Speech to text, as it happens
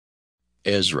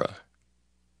Ezra.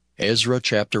 Ezra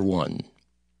chapter 1.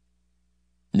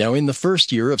 Now in the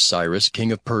first year of Cyrus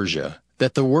king of Persia,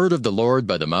 that the word of the Lord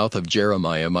by the mouth of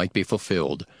Jeremiah might be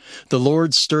fulfilled, the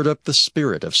Lord stirred up the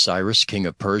spirit of Cyrus king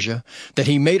of Persia, that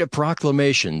he made a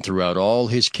proclamation throughout all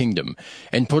his kingdom,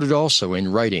 and put it also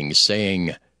in writing,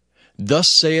 saying, Thus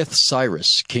saith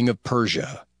Cyrus king of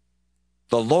Persia,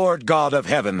 The Lord God of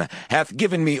heaven hath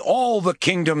given me all the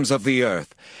kingdoms of the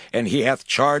earth, and he hath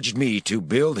charged me to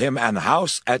build him an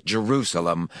house at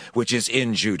Jerusalem, which is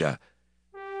in Judah.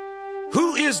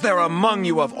 Who is there among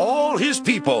you of all his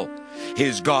people?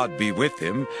 His God be with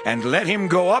him, and let him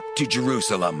go up to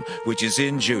Jerusalem, which is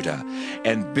in Judah,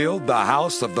 and build the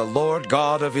house of the Lord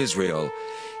God of Israel.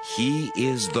 He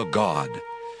is the God,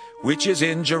 which is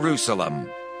in Jerusalem.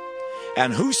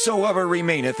 And whosoever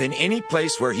remaineth in any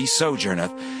place where he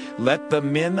sojourneth, let the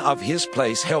men of his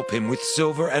place help him with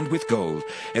silver and with gold,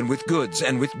 and with goods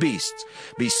and with beasts,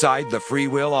 beside the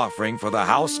freewill offering for the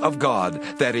house of God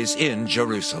that is in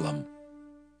Jerusalem.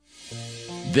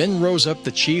 Then rose up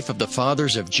the chief of the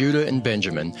fathers of Judah and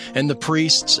Benjamin, and the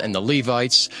priests and the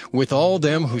Levites, with all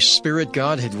them whose spirit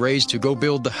God had raised to go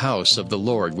build the house of the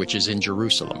Lord which is in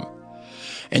Jerusalem.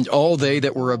 And all they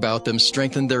that were about them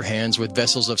strengthened their hands with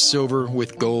vessels of silver,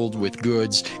 with gold, with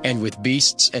goods, and with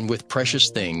beasts, and with precious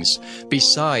things,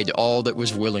 beside all that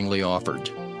was willingly offered.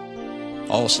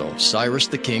 Also Cyrus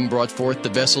the king brought forth the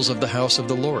vessels of the house of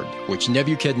the Lord, which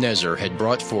Nebuchadnezzar had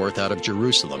brought forth out of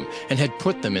Jerusalem, and had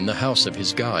put them in the house of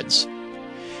his gods.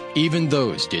 Even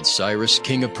those did Cyrus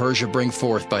king of Persia bring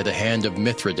forth by the hand of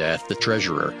Mithridath the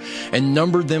treasurer, and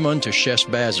numbered them unto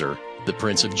Sheshbazzar, the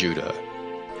prince of Judah.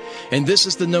 And this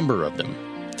is the number of them: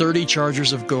 30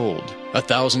 chargers of gold,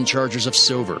 1,000 chargers of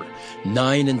silver,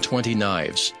 29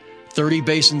 knives, 30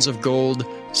 basins of gold,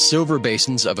 silver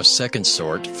basins of a second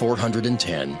sort,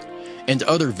 410, and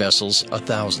other vessels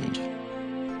 1,000.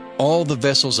 All the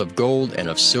vessels of gold and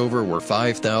of silver were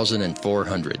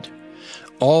 5,400.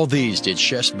 All these did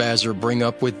Sheshbazzar bring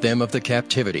up with them of the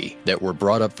captivity that were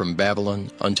brought up from Babylon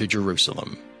unto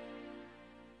Jerusalem.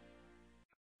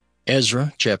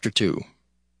 Ezra chapter 2.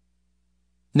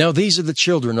 Now these are the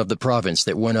children of the province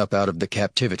that went up out of the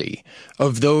captivity,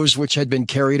 of those which had been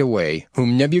carried away,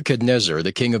 whom Nebuchadnezzar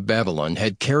the king of Babylon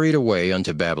had carried away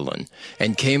unto Babylon,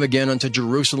 and came again unto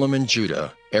Jerusalem and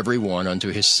Judah, every one unto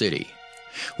his city,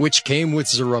 which came with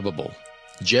Zerubbabel,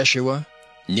 Jeshua,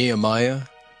 Nehemiah,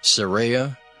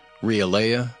 Seraiah,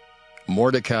 Reelaiah,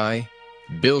 Mordecai,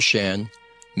 Bilshan,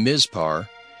 Mizpar,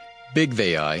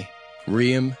 Bigvai,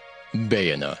 Reem,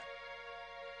 Baanah.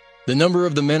 The number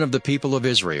of the men of the people of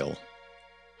Israel: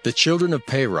 the children of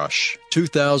Parosh,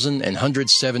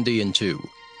 2,172.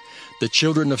 The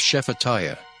children of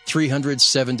Shephatiah,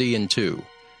 372.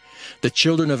 The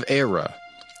children of Era,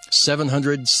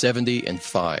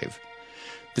 775.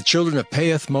 The children of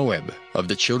Pahath Moab, of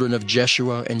the children of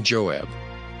Jeshua and Joab,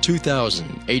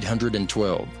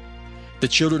 2,812. The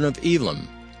children of Elam,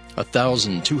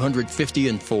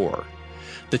 1,254.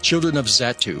 The children of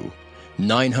Zattu,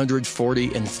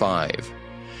 945.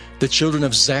 The children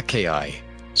of Zacchai,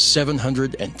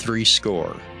 703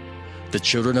 score. The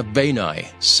children of Bani,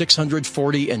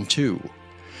 642.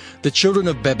 The children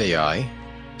of Bebai,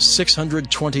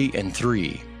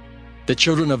 623. The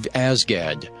children of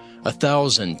Azgad,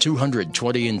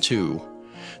 1,222.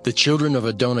 The children of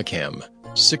Adonikam,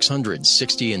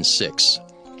 666.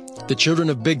 The children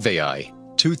of Bigvai,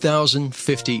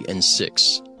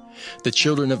 2,056. The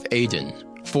children of Adin,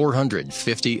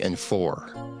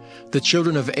 454. The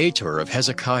children of Ator of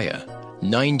Hezekiah,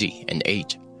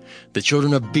 98. The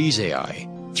children of Bezai,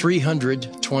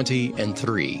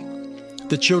 323.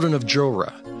 The children of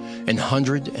Jorah,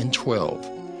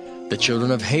 112. The children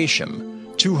of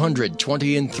Hashem,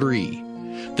 223.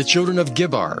 The children of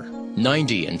Gibbar,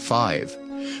 95.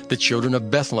 The children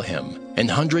of Bethlehem,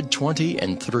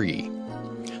 123.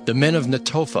 The men of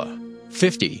Netophah,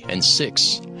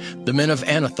 56. The men of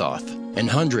Anathoth,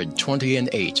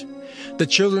 128. The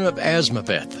children of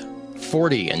Asmaveth,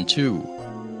 42.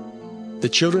 The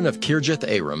children of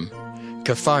Kirjath-arim,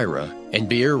 Kephirah, and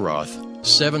Beeroth,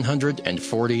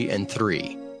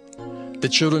 743. The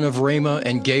children of Ramah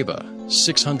and Geba,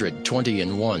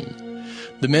 621.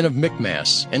 The men of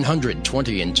Michmas,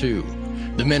 122.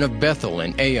 The men of Bethel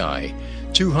and Ai,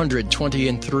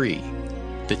 223.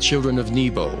 The children of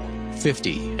Nebo,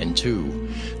 52.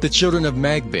 The children of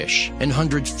Magbish,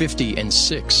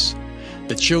 156.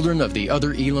 The children of the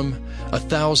other Elam,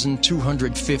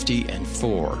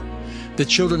 1,254. The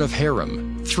children of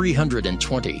Haram,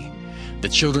 320. The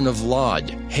children of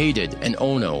Lod, Hadid, and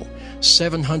Ono,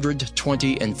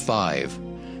 725.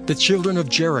 The children of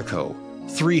Jericho,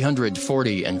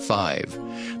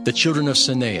 345. The children of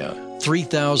Senea,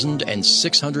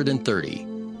 3,630.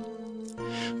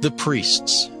 The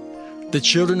priests. The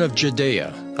children of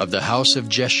Judea, of the house of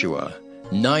Jeshua,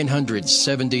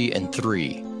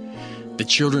 973. The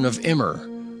children of Immer,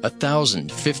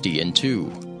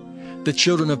 1,052. The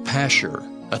children of Pashur,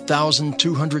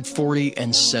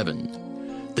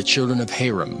 1,247. The children of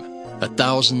Haram,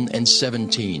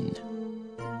 1,017.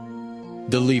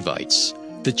 The Levites,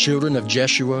 the children of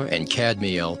Jeshua and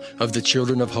Kadmiel, of the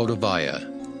children of Hodaviah,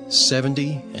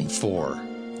 74.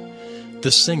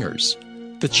 The singers,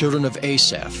 the children of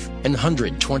Asaph,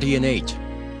 128.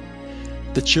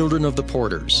 The children of the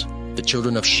porters, the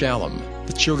children of Shallum,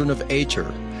 the children of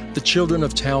Ater, the children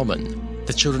of Talmon,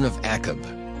 the children of Akab,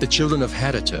 the children of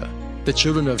Hadattah, the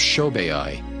children of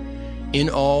Shobai, in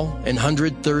all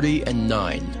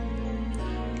 139.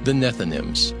 The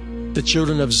Nethinims, the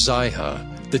children of Zihah,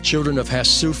 the children of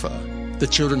Hasupha, the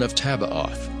children of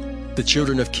Tabaoth, the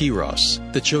children of Keros,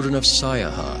 the children of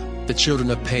Siahah, the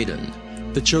children of Padan,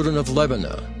 the children of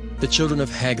Lebanah, the children of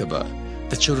Hagabah,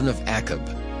 the children of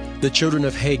Akab, the children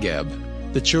of Hagab,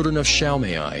 the children of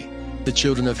Shalmai, the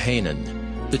children of Hanan,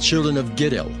 the children of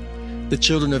Giddel, the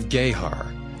children of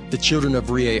Gahar, the children of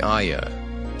Reaiah,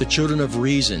 the children of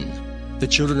Rezin, the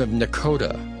children of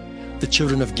Nekoda, the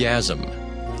children of Gazam,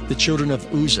 the children of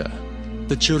Uzzah,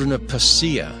 the children of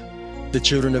Paseah, the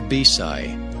children of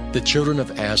Besai, the children of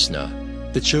Asna,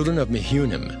 the children of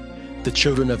Mehunim, the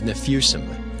children of Nephusim,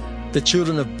 the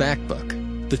children of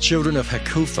Bakbuk, the children of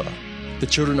Hakupha, the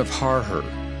children of Harhur,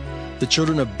 the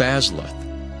children of Bazluth,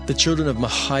 the children of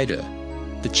Mahida,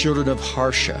 the children of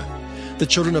Harsha, the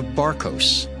children of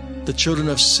Barkos, the children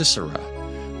of Sisera,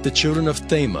 the children of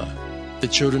Thema, the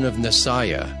children of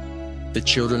Nesaiah, the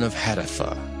children of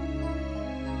Hadathah.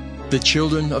 The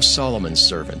children of Solomon's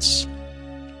servants,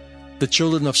 the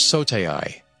children of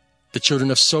Sotai, the children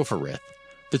of Sophereth,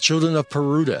 the children of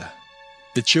Peruda,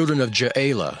 the children of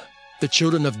Jaela, the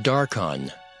children of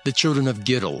Darkon, the children of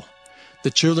Giddel,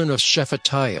 the children of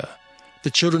Shephatiah, the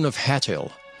children of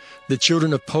Hattil, the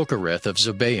children of Pokereth of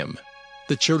Zebaim,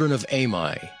 the children of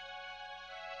Amai.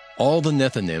 All the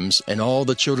Nethinims and all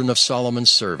the children of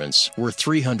Solomon's servants were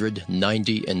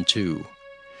 392.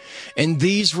 And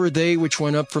these were they which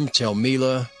went up from Tel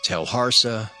Melah, Tel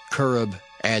Harsa, Kerub,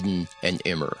 Adon, and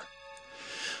Immer.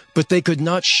 But they could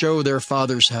not show their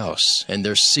father's house and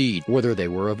their seed, whether they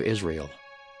were of Israel.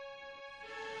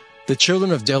 The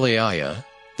children of Delaiah,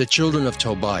 the children of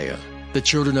Tobiah, the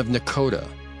children of Nekoda,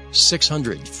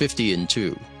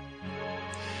 652.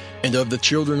 And of the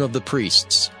children of the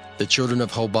priests, the children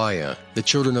of Hobiah, the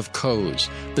children of Koz,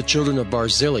 the children of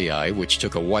Barzillai, which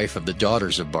took a wife of the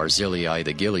daughters of Barzillai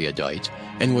the Gileadite,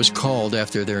 and was called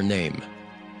after their name.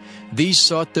 These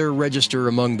sought their register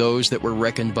among those that were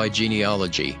reckoned by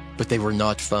genealogy, but they were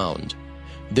not found.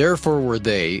 Therefore were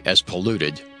they, as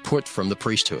polluted, put from the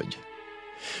priesthood.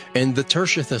 And the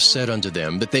Tershethah said unto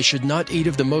them that they should not eat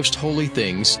of the most holy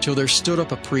things till there stood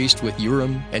up a priest with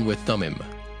Urim and with Thummim.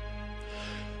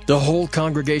 The whole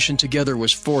congregation together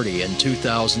was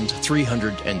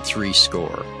 40,2,303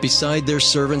 score, beside their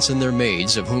servants and their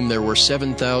maids, of whom there were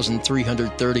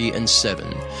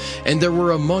 7,337, and there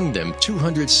were among them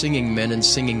 200 singing men and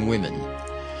singing women.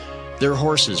 Their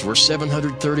horses were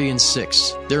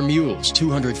 736, their mules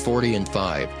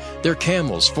 245, their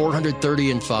camels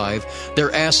 435,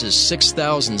 their asses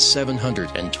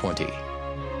 6,720.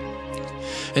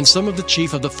 And some of the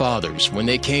chief of the fathers, when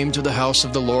they came to the house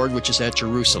of the Lord which is at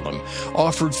Jerusalem,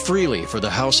 offered freely for the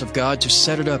house of God to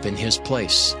set it up in his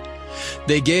place.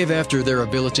 They gave after their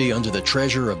ability unto the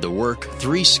treasure of the work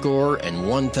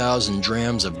 61,000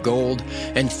 drams of gold,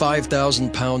 and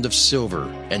 5,000 pound of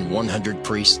silver, and 100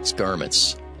 priests'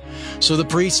 garments. So the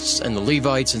priests and the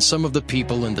Levites and some of the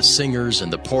people and the singers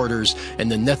and the porters and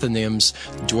the Nethinims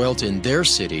dwelt in their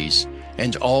cities,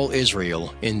 and all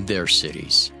Israel in their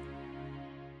cities.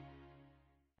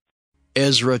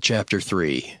 Ezra chapter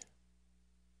 3.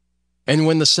 And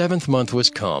when the 7th month was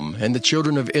come, and the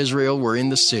children of Israel were in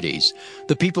the cities,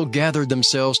 the people gathered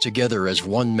themselves together as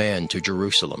one man to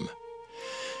Jerusalem.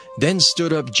 Then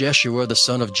stood up Jeshua the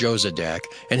son of Jozadak,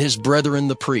 and his brethren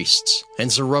the priests, and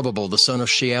Zerubbabel the son of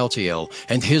Shealtiel,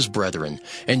 and his brethren,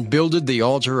 and builded the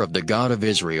altar of the God of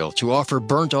Israel, to offer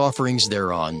burnt offerings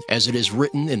thereon, as it is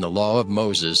written in the law of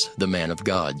Moses, the man of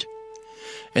God.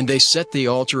 And they set the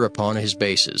altar upon his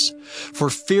bases, for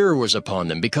fear was upon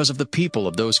them because of the people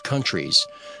of those countries.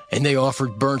 And they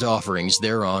offered burnt offerings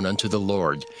thereon unto the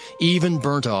Lord, even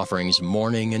burnt offerings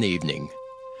morning and evening.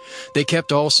 They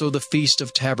kept also the Feast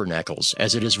of Tabernacles,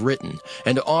 as it is written,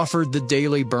 and offered the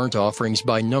daily burnt offerings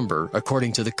by number,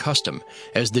 according to the custom,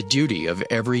 as the duty of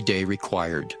every day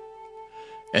required.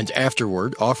 And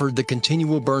afterward offered the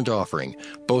continual burnt offering,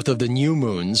 both of the new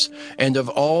moons, and of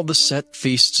all the set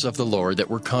feasts of the Lord that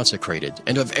were consecrated,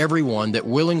 and of every one that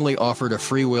willingly offered a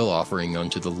freewill offering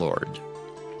unto the Lord.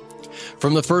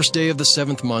 From the first day of the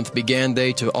 7th month began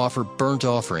they to offer burnt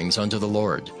offerings unto the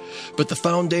Lord. But the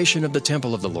foundation of the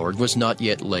temple of the Lord was not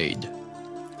yet laid.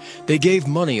 They gave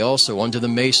money also unto the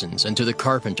masons and to the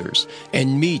carpenters,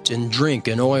 and meat and drink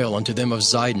and oil unto them of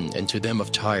Zidon and to them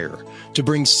of Tyre, to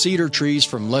bring cedar trees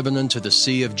from Lebanon to the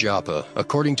sea of Joppa,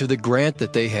 according to the grant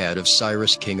that they had of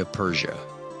Cyrus king of Persia.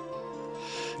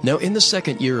 Now in the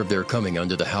 2nd year of their coming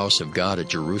unto the house of God at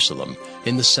Jerusalem,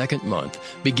 in the 2nd month,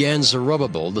 began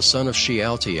Zerubbabel the son of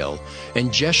Shealtiel,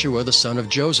 and Jeshua the son of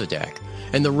Jozadak,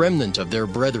 and the remnant of their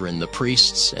brethren the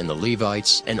priests and the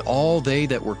Levites, and all they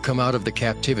that were come out of the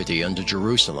captivity unto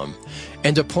Jerusalem,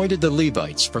 and appointed the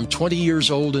Levites from 20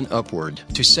 years old and upward,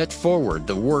 to set forward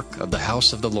the work of the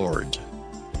house of the Lord.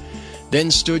 Then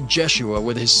stood Jeshua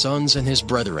with his sons and his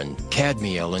brethren,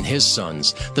 Kadmiel and his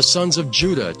sons, the sons of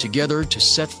Judah, together to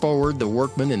set forward the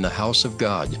workmen in the house of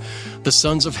God, the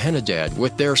sons of Henadad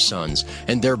with their sons,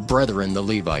 and their brethren the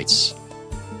Levites.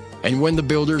 And when the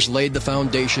builders laid the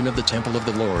foundation of the temple of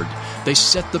the Lord, they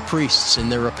set the priests in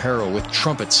their apparel with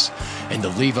trumpets, and the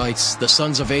Levites, the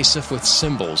sons of Asaph, with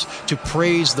cymbals, to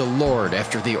praise the Lord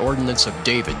after the ordinance of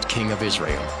David king of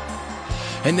Israel.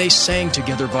 And they sang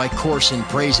together by course in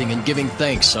praising and giving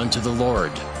thanks unto the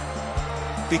Lord.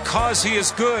 Because he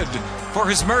is good, for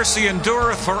his mercy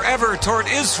endureth forever toward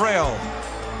Israel.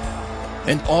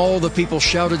 And all the people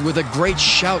shouted with a great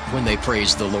shout when they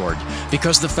praised the Lord,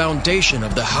 because the foundation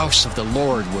of the house of the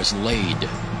Lord was laid.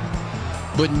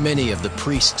 But many of the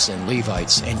priests and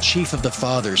Levites and chief of the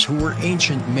fathers, who were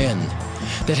ancient men,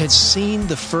 that had seen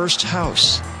the first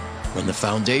house, when the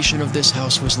foundation of this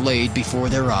house was laid before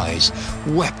their eyes,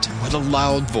 wept with a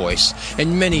loud voice,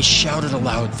 and many shouted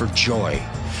aloud for joy,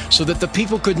 so that the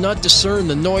people could not discern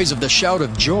the noise of the shout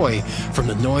of joy from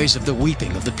the noise of the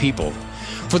weeping of the people.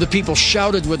 For the people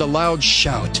shouted with a loud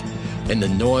shout, and the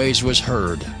noise was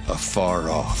heard afar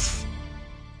off.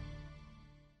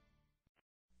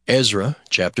 Ezra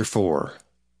chapter 4.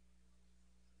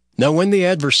 Now when the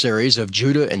adversaries of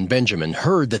Judah and Benjamin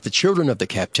heard that the children of the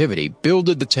captivity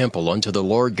builded the temple unto the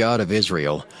Lord God of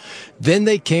Israel, then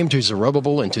they came to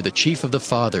Zerubbabel and to the chief of the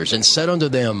fathers, and said unto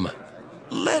them,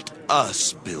 Let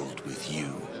us build with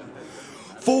you.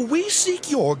 For we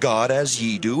seek your God as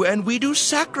ye do, and we do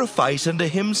sacrifice unto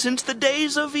him since the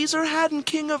days of Esarhaddon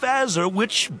king of Azar,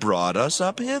 which brought us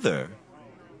up hither.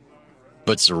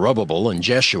 But Zerubbabel and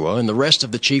Jeshua and the rest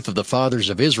of the chief of the fathers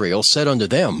of Israel said unto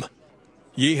them,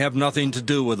 Ye have nothing to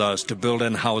do with us to build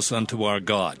an house unto our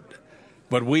God.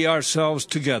 But we ourselves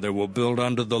together will build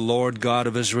unto the Lord God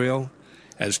of Israel,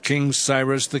 as King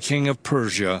Cyrus the king of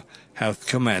Persia hath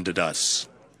commanded us.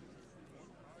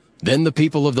 Then the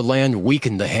people of the land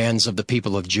weakened the hands of the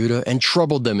people of Judah, and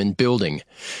troubled them in building,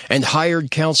 and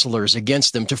hired counselors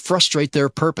against them to frustrate their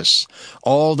purpose,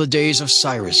 all the days of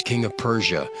Cyrus king of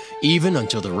Persia, even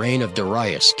until the reign of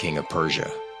Darius king of Persia.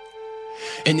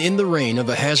 And in the reign of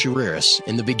Ahasuerus,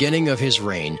 in the beginning of his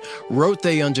reign, wrote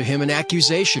they unto him an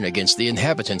accusation against the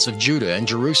inhabitants of Judah and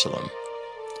Jerusalem.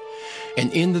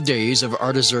 And in the days of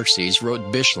Artaxerxes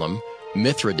wrote Bishlam,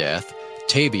 Mithridath,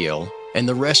 Tabiel, and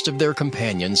the rest of their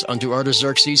companions unto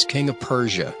Artaxerxes king of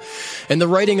Persia. And the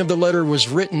writing of the letter was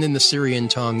written in the Syrian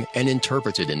tongue, and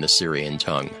interpreted in the Syrian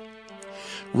tongue.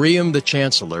 Rehum the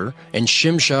chancellor and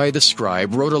Shimshai the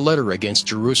scribe wrote a letter against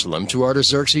Jerusalem to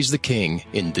Artaxerxes the king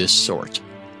in this sort.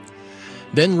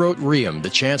 Then wrote Rehum the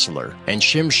chancellor and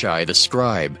Shimshai the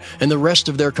scribe and the rest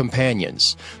of their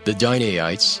companions, the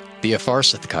Dinaites, the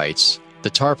Apharsathites, the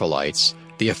Tarpelites,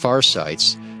 the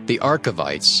Apharsites, the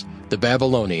Archavites, the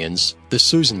Babylonians, the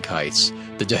Susankites,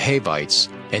 the Dahabites,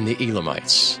 and the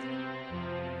Elamites.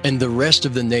 And the rest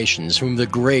of the nations whom the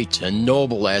great and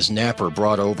noble Asnapper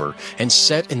brought over, and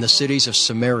set in the cities of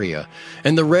Samaria,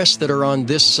 and the rest that are on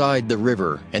this side the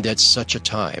river, and at such a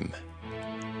time.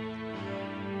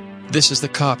 This is the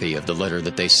copy of the letter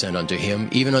that they sent unto him,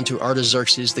 even unto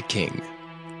Artaxerxes the king.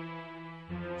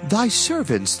 Thy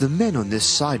servants, the men on this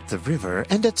side the river,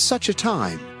 and at such a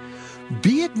time,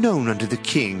 be it known unto the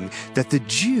king that the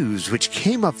Jews which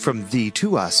came up from thee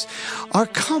to us are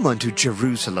come unto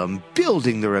Jerusalem,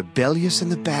 building the rebellious and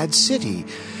the bad city,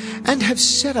 and have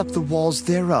set up the walls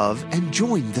thereof, and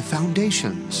joined the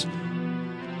foundations.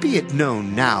 Be it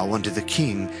known now unto the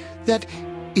king that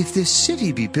if this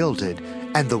city be builded,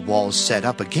 and the walls set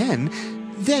up again,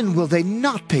 Then will they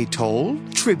not pay toll,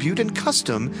 tribute, and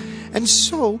custom, and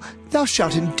so thou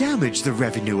shalt endamage the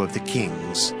revenue of the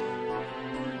kings.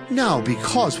 Now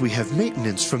because we have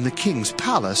maintenance from the king's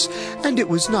palace, and it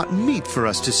was not meet for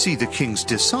us to see the king's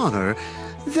dishonor,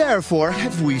 therefore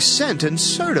have we sent and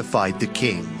certified the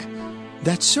king,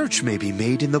 that search may be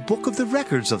made in the book of the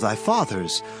records of thy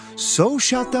fathers. So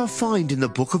shalt thou find in the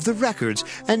book of the records,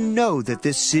 and know that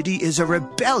this city is a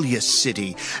rebellious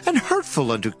city, and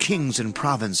hurtful unto kings and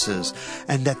provinces,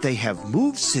 and that they have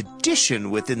moved sedition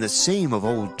within the same of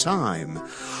old time,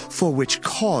 for which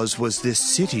cause was this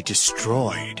city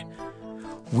destroyed.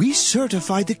 We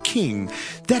certify the king,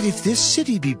 that if this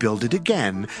city be builded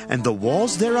again, and the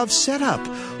walls thereof set up,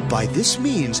 by this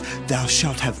means thou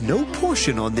shalt have no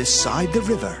portion on this side the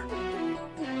river.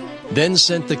 Then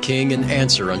sent the king an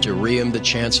answer unto Rehum the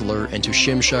chancellor, and to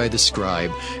Shimshai the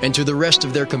scribe, and to the rest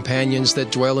of their companions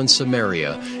that dwell in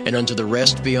Samaria, and unto the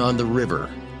rest beyond the river,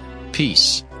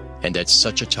 Peace, and at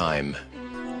such a time.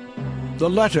 The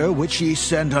letter which ye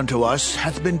sent unto us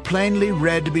hath been plainly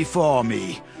read before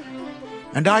me.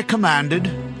 And I commanded,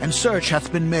 and search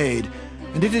hath been made,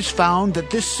 and it is found that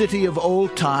this city of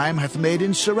old time hath made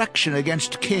insurrection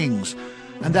against kings,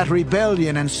 and that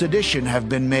rebellion and sedition have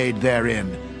been made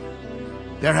therein.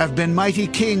 There have been mighty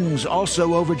kings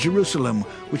also over Jerusalem,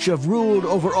 which have ruled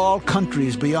over all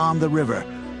countries beyond the river,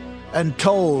 and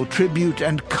toll, tribute,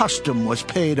 and custom was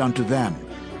paid unto them.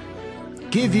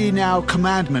 Give ye now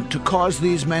commandment to cause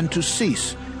these men to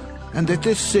cease, and that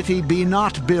this city be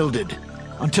not builded,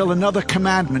 until another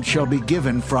commandment shall be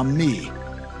given from me.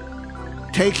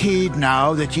 Take heed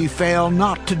now that ye fail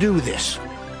not to do this.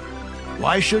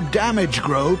 Why should damage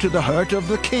grow to the hurt of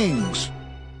the kings?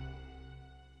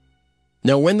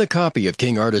 Now when the copy of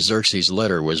King Artaxerxes'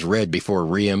 letter was read before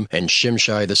Rehum and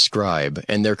Shimshai the scribe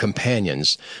and their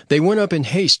companions, they went up in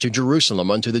haste to Jerusalem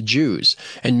unto the Jews,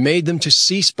 and made them to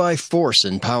cease by force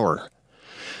and power.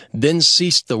 Then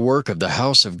ceased the work of the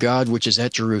house of God which is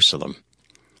at Jerusalem.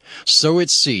 So it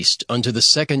ceased unto the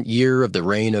 2nd year of the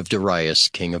reign of Darius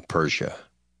king of Persia.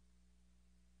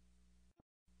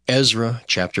 Ezra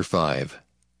chapter 5.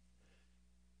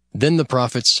 Then the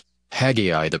prophets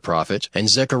Haggai the prophet and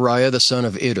Zechariah the son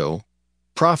of Iddo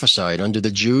prophesied unto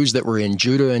the Jews that were in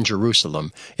Judah and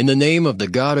Jerusalem in the name of the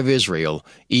God of Israel,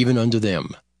 even unto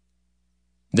them.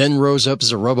 Then rose up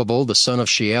Zerubbabel the son of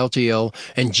Shealtiel,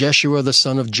 and Jeshua the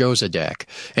son of Jozadak,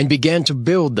 and began to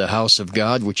build the house of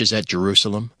God which is at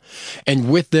Jerusalem,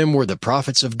 and with them were the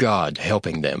prophets of God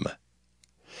helping them.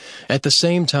 At the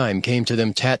same time came to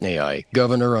them Tatnai,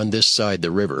 governor on this side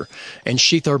the river, and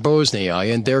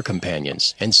Shethar-boznai and their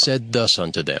companions, and said thus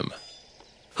unto them,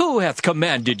 Who hath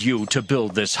commanded you to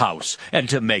build this house, and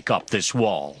to make up this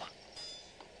wall?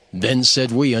 Then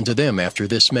said we unto them after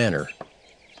this manner,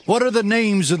 What are the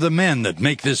names of the men that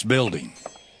make this building?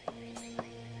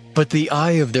 But the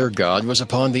eye of their God was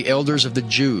upon the elders of the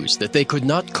Jews, that they could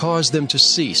not cause them to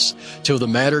cease, till the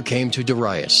matter came to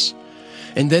Darius.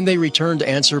 And then they returned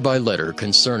answer by letter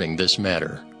concerning this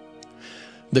matter.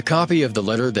 The copy of the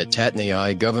letter that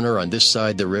Tatnai, governor on this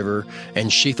side the river, and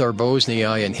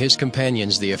Shethar-boznai and his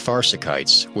companions the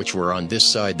Apharsachites, which were on this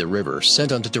side the river,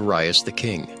 sent unto Darius the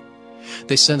king.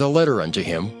 They sent a letter unto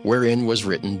him, wherein was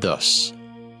written thus,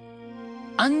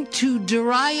 Unto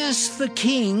Darius the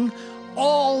king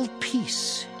all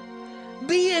peace.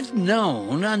 Be it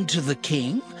known unto the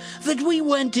king that we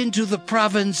went into the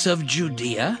province of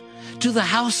Judea, to the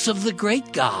house of the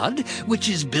great God, which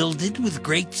is builded with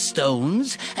great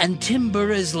stones, and timber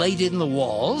is laid in the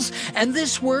walls, and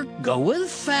this work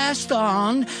goeth fast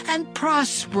on, and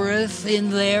prospereth in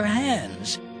their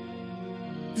hands.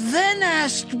 Then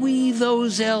asked we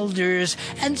those elders,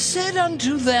 and said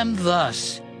unto them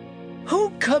thus, Who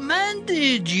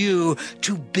commanded you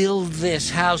to build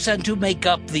this house, and to make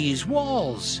up these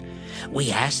walls?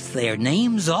 We asked their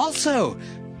names also,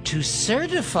 to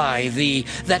certify thee,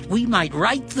 that we might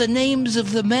write the names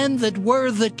of the men that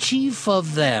were the chief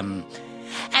of them.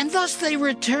 And thus they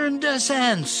returned us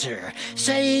answer,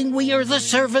 saying, We are the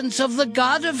servants of the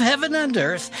God of heaven and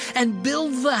earth, and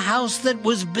build the house that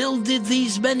was builded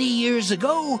these many years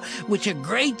ago, which a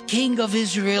great king of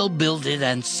Israel builded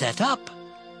and set up.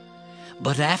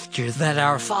 But after that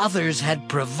our fathers had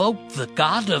provoked the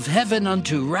God of heaven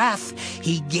unto wrath,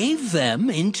 he gave them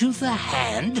into the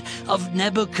hand of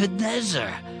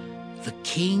Nebuchadnezzar, the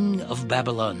king of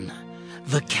Babylon,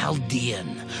 the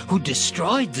Chaldean, who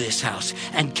destroyed this house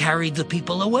and carried the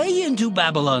people away into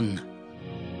Babylon.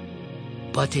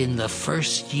 But in the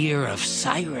 1st year of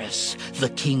Cyrus, the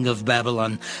king of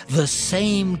Babylon, the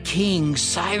same king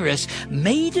Cyrus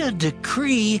made a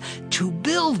decree to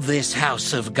build this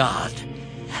house of God.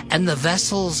 and the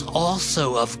vessels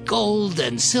also of gold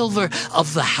and silver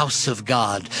of the house of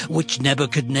God, which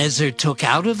Nebuchadnezzar took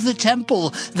out of the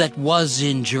temple that was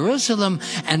in Jerusalem,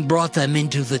 and brought them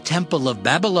into the temple of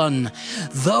Babylon.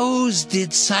 Those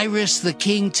did Cyrus the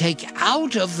king take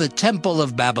out of the temple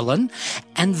of Babylon,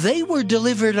 and they were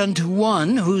delivered unto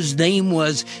one whose name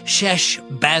was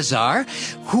Sheshbazzar,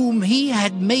 whom he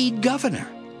had made governor,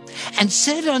 and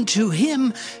said unto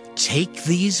him, Take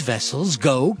these vessels,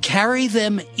 go, carry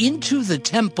them into the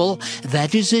temple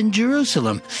that is in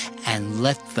Jerusalem, and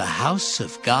let the house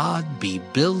of God be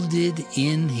builded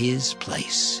in his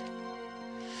place.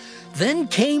 Then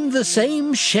came the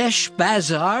same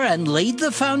Sheshbazzar and laid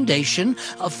the foundation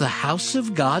of the house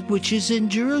of God which is in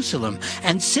Jerusalem.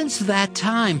 And since that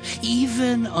time,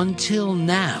 even until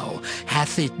now,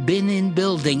 hath it been in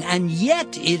building, and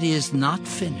yet it is not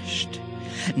finished.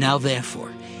 Now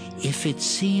therefore, if it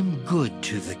seem good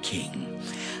to the king,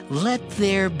 let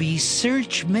there be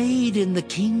search made in the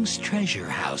king's treasure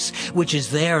house, which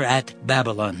is there at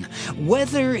Babylon,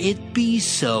 whether it be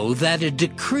so that a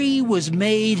decree was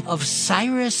made of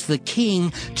Cyrus the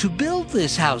king to build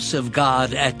this house of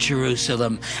God at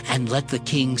Jerusalem, and let the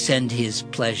king send his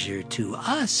pleasure to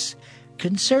us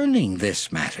concerning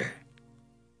this matter.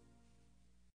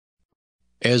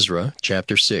 Ezra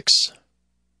chapter 6.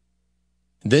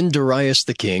 Then Darius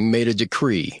the king made a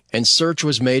decree, and search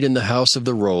was made in the house of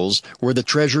the rolls, where the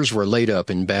treasures were laid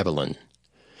up in Babylon.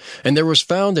 And there was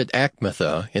found at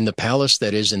Achmetha, in the palace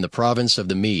that is in the province of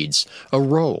the Medes, a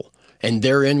roll, and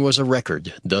therein was a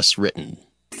record thus written.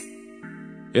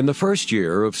 In the first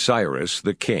year of Cyrus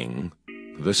the king,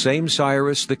 the same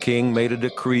Cyrus the king made a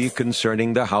decree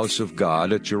concerning the house of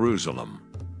God at Jerusalem.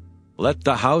 Let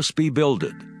the house be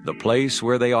builded, the place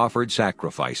where they offered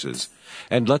sacrifices,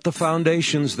 and let the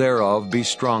foundations thereof be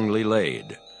strongly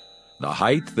laid. The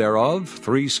height thereof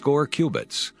 60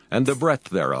 cubits, and the breadth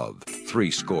thereof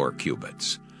 60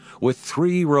 cubits, with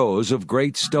 3 rows of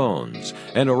great stones,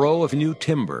 and a row of new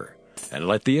timber, and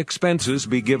let the expenses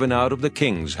be given out of the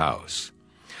king's house.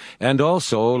 And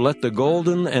also let the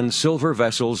golden and silver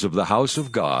vessels of the house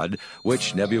of God,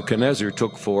 which Nebuchadnezzar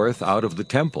took forth out of the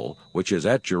temple, which is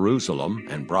at Jerusalem,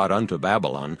 and brought unto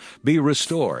Babylon, be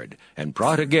restored, and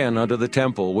brought again unto the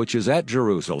temple which is at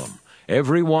Jerusalem,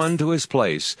 every one to his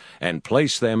place, and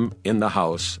place them in the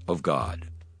house of God.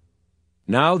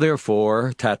 Now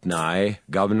therefore, Tatnai,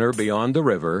 governor beyond the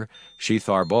river,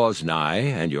 Shetharboznai,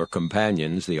 and your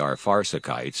companions the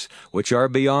Arpharsachites, which are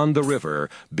beyond the river,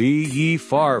 be ye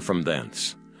far from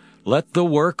thence. Let the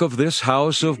work of this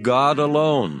house of God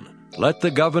alone. Let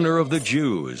the governor of the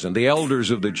Jews and the elders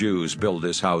of the Jews build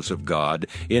this house of God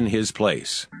in his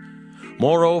place.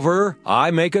 Moreover,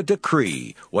 I make a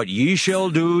decree, what ye shall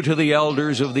do to the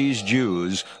elders of these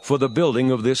Jews for the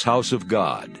building of this house of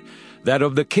God, that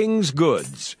of the king's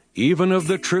goods, even of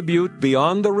the tribute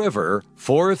beyond the river,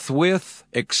 forthwith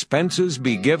expenses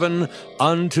be given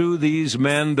unto these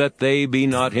men, that they be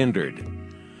not hindered.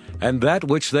 And that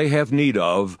which they have need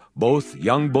of, both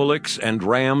young bullocks and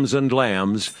rams and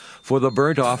lambs, for the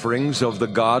burnt offerings of the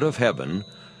God of heaven,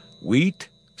 wheat,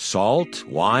 salt,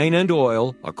 wine, and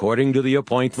oil, according to the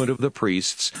appointment of the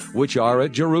priests, which are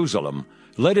at Jerusalem,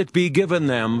 let it be given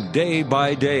them day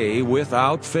by day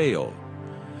without fail,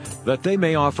 that they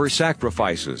may offer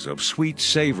sacrifices of sweet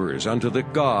savors unto the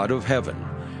God of heaven,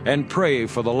 and pray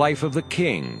for the life of the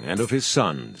king and of his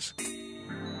sons.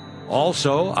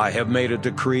 Also I have made a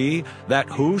decree, that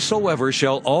whosoever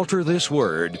shall alter this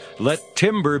word, let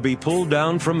timber be pulled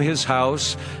down from his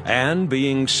house, and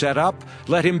being set up,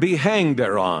 let him be hanged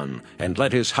thereon, and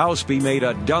let his house be made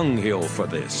a dunghill for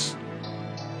this.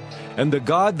 And the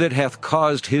God that hath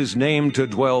caused his name to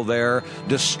dwell there,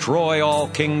 destroy all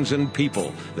kings and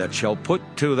people that shall put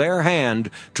to their hand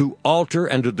to alter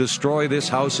and to destroy this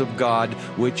house of God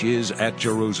which is at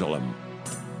Jerusalem.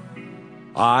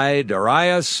 I,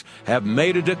 Darius, have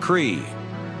made a decree.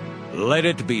 Let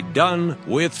it be done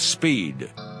with speed.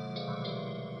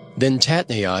 Then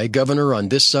Tatnai, governor on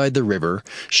this side the river,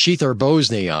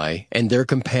 Shetharboznai, and their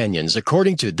companions,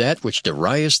 according to that which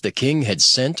Darius the king had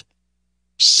sent,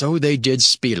 so they did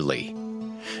speedily.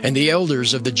 And the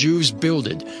elders of the Jews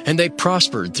builded, and they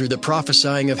prospered through the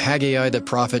prophesying of Haggai the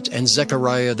prophet and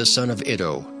Zechariah the son of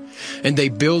Iddo. And they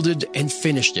builded and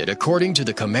finished it according to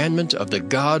the commandment of the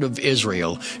God of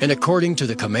Israel, and according to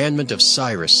the commandment of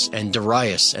Cyrus and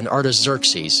Darius and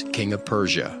Artaxerxes, king of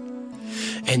Persia.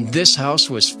 And this house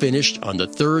was finished on the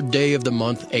 3rd day of the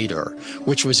month Adar,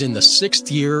 which was in the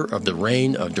 6th year of the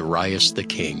reign of Darius the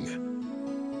king.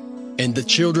 And the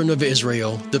children of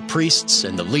Israel, the priests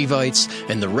and the Levites,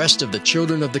 and the rest of the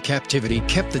children of the captivity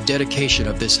kept the dedication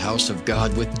of this house of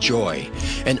God with joy,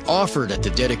 and offered at the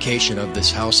dedication of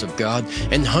this house of God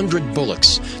 100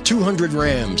 bullocks, 200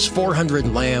 rams,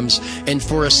 400 lambs, and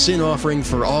for a sin offering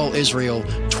for all Israel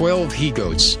 12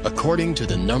 he-goats, according to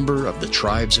the number of the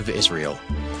tribes of Israel.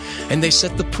 And they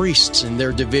set the priests in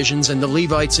their divisions and the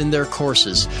Levites in their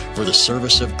courses for the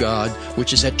service of God,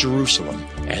 which is at Jerusalem,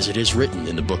 as it is written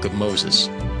in the book of Moses.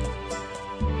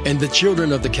 And the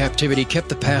children of the captivity kept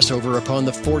the Passover upon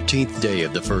the 14th day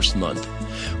of the first month.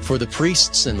 For the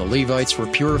priests and the Levites were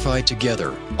purified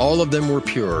together, all of them were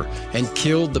pure, and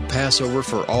killed the Passover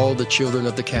for all the children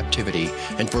of the captivity,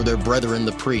 and for their brethren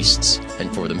the priests,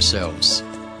 and for themselves.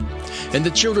 And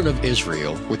the children of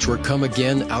Israel, which were come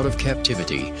again out of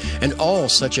captivity, and all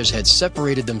such as had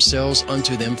separated themselves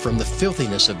unto them from the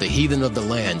filthiness of the heathen of the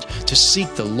land, to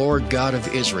seek the Lord God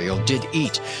of Israel, did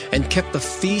eat, and kept the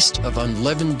feast of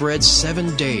unleavened bread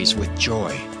 7 days with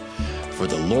joy. For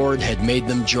the Lord had made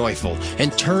them joyful,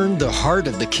 and turned the heart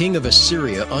of the king of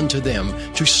Assyria unto them,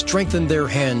 to strengthen their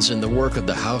hands in the work of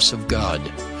the house of God,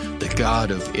 the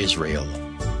God of Israel.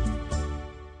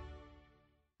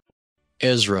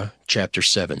 Ezra chapter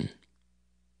 7.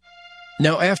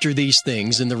 Now after these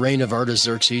things, in the reign of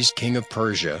Artaxerxes king of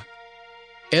Persia,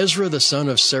 Ezra the son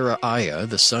of Seraiah,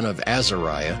 the son of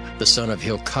Azariah, the son of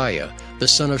Hilkiah, the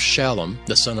son of Shallum,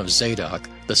 the son of Zadok,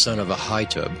 the son of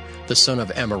Ahitub, the son of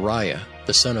Amariah,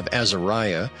 the son of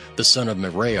Azariah, the son of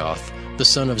Meraioth, the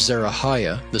son of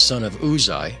Zerahiah, the son of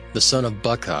Uzai, the son of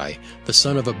Buckai, the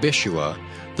son of Abishua,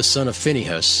 the son of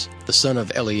Phinehas, the son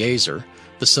of Eleazar,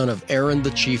 the son of Aaron the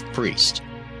chief priest.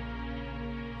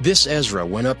 This Ezra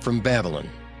went up from Babylon,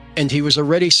 and he was a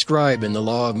ready scribe in the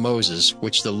law of Moses,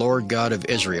 which the Lord God of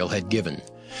Israel had given.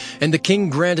 And the king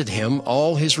granted him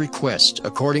all his request,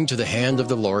 according to the hand of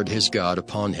the Lord his God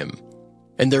upon him.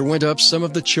 And there went up some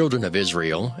of the children of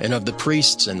Israel, and of the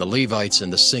priests and the Levites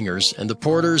and the singers, and the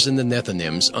porters and the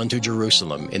Nethinims unto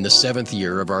Jerusalem in the 7th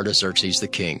year of Artaxerxes the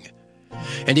king.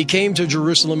 And he came to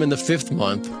Jerusalem in the 5th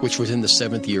month, which was in the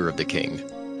 7th year of the king.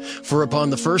 For upon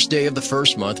the 1st day of the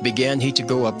 1st month began he to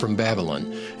go up from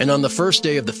Babylon, and on the 1st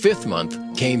day of the 5th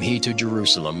month came he to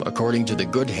Jerusalem, according to the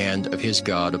good hand of his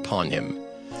God upon him.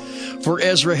 For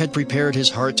Ezra had prepared his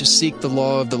heart to seek the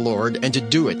law of the Lord, and to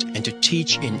do it, and to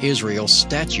teach in Israel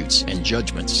statutes and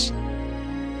judgments.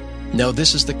 Now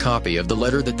this is the copy of the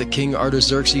letter that the king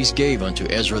Artaxerxes gave unto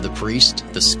Ezra the priest,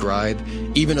 the scribe,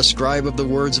 even a scribe of the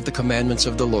words of the commandments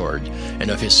of the Lord,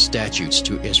 and of his statutes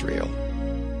to Israel.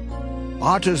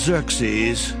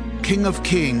 Artaxerxes, king of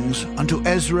kings, unto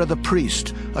Ezra the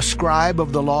priest, a scribe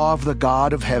of the law of the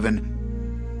God of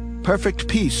heaven, perfect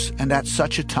peace, and at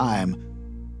such a time.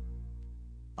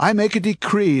 I make a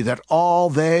decree that all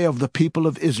they of the people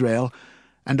of Israel,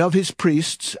 and of his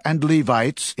priests and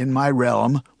Levites in my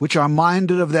realm, which are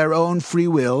minded of their own free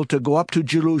will to go up to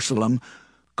Jerusalem,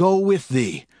 go with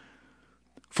thee.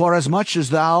 Forasmuch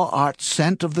as thou art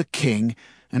sent of the king,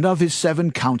 and of his 7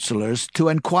 counselors, to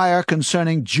enquire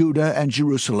concerning Judah and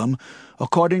Jerusalem,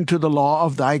 according to the law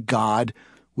of thy God,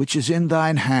 which is in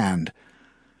thine hand,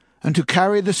 and to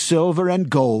carry the silver and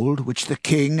gold, which the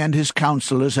king and his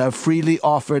counselors have freely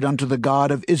offered unto the God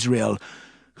of Israel,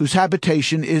 whose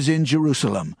habitation is in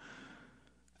Jerusalem,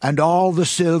 and all the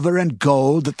silver and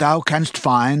gold that thou canst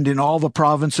find in all the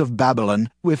province of Babylon,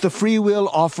 with the freewill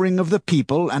offering of the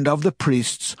people and of the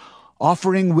priests,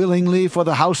 offering willingly for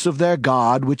the house of their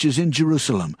God which is in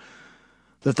Jerusalem,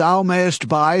 that thou mayest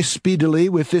buy speedily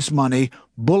with this money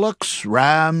bullocks,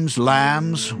 rams,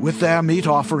 lambs, with their meat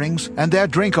offerings and their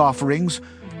drink offerings,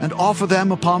 and offer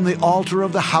them upon the altar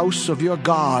of the house of your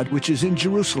God which is in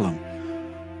Jerusalem.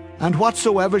 And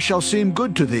whatsoever shall seem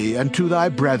good to thee and to thy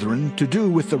brethren to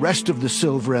do with the rest of the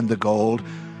silver and the gold,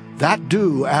 that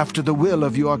do after the will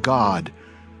of your God.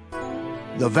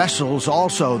 The vessels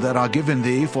also that are given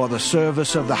thee for the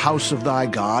service of the house of thy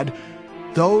God,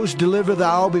 those deliver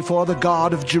thou before the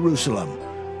God of Jerusalem.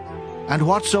 And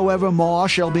whatsoever more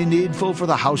shall be needful for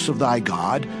the house of thy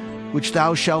God, which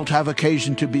thou shalt have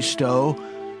occasion to bestow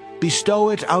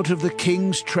it out of the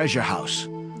king's treasure house.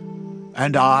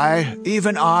 And I,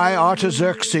 even I,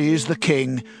 Artaxerxes the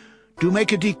king, do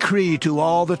make a decree to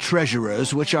all the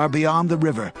treasurers which are beyond the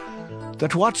river,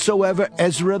 that whatsoever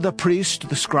Ezra the priest,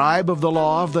 the scribe of the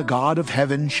law of the God of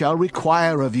heaven, shall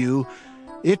require of you,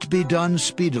 it be done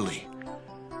speedily.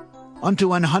 Unto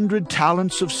 100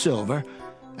 talents of silver,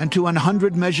 and to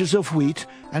 100 measures of wheat,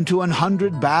 and to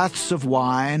 100 baths of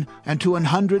wine, and to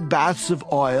 100 baths of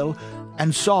oil,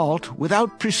 and salt,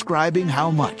 without prescribing how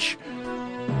much.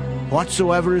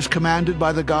 Whatsoever is commanded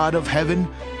by the God of heaven,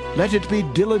 let it be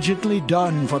diligently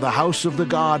done for the house of the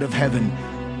God of heaven.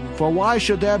 For why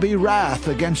should there be wrath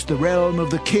against the realm of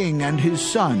the king and his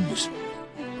sons?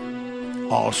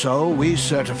 Also we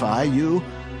certify you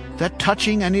that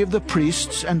touching any of the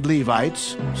priests and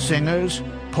Levites, singers,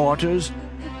 porters,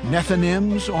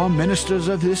 Nethinims, or ministers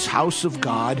of this house of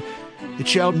God, it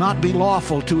shall not be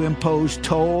lawful to impose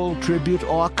toll, tribute,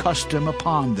 or custom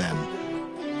upon them.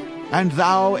 And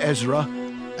thou, Ezra,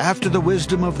 after the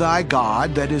wisdom of thy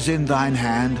God that is in thine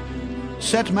hand,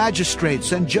 set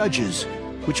magistrates and judges,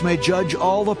 which may judge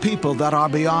all the people that are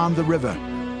beyond the river,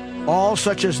 all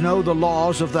such as know the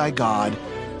laws of thy God,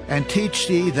 and teach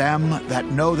thee them that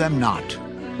know them not.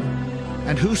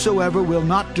 And whosoever will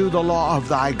not do the law of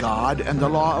thy God and the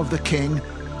law of the king,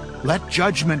 let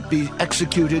judgment be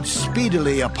executed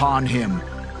speedily upon him,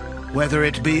 whether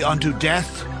it be unto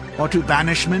death, or to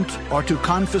banishment, or to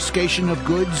confiscation of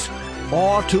goods,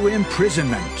 or to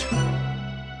imprisonment.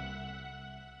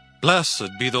 Blessed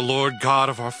be the Lord God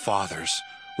of our fathers,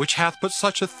 which hath put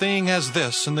such a thing as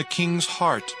this in the king's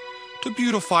heart, to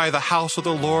beautify the house of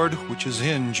the Lord which is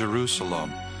in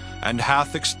Jerusalem, and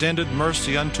hath extended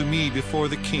mercy unto me before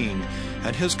the king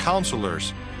and his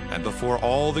counselors, and before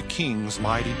all the king's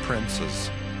mighty princes.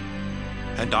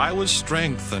 And I was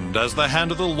strengthened as the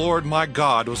hand of the Lord my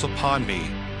God was upon me,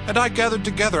 and I gathered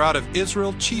together out of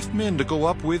Israel chief men to go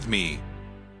up with me.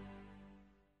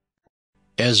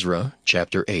 Ezra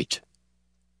chapter 8.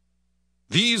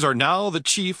 These are now the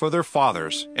chief of their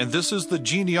fathers, and this is the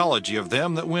genealogy of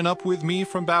them that went up with me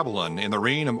from Babylon in the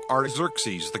reign of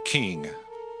Artaxerxes the king.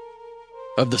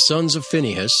 Of the sons of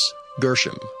Phinehas,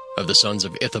 Gershom. Of the sons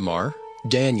of Ithamar,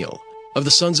 Daniel. Of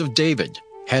the sons of David,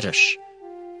 Hattush.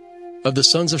 Of the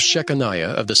sons of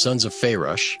Shechaniah, of the sons of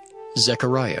Pharosh,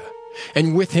 Zechariah.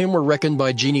 And with him were reckoned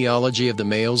by genealogy of the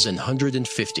males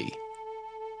 150.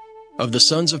 Of the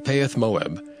sons of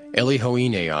Pahath-Moab,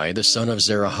 Elihoenai the son of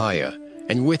Zerahiah,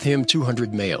 and with him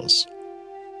 200 males.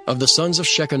 Of the sons of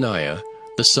Shechaniah,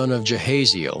 the son of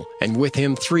Jehaziel, and with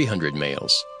him 300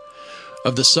 males.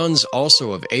 Of the sons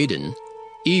also of Adin,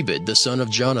 Ebed the son of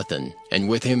Jonathan, and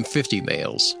with him 50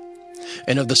 males.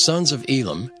 And of the sons of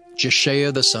Elam,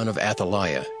 Jeshaiah the son of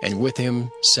Athaliah, and with him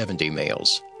 70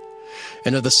 males.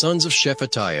 And of the sons of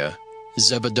Shephatiah,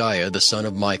 Zebadiah the son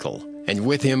of Michael, and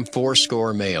with him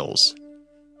 80 males.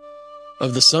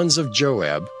 Of the sons of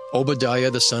Joab,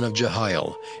 Obadiah the son of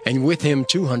Jehiel, and with him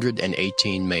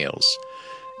 218 males.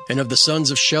 And of the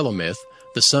sons of Shelomith,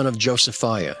 the son of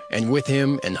Josephiah, and with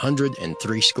him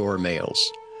 160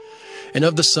 males. And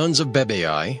of the sons of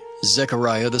Bebai,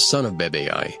 Zechariah the son of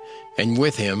Bebai, and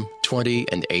with him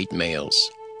 28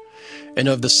 males. And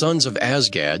of the sons of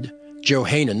Azgad,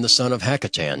 Johanan the son of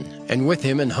Hakatan, and with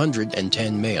him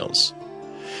 110 males.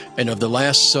 And of the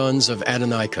last sons of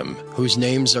Adonikam, whose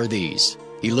names are these,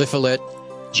 Eliphalet,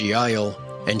 Jeiel,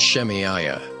 and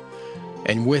Shemaiah,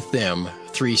 and with them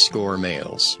 80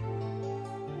 males.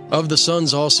 Of the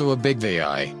sons also of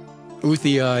Bigvai,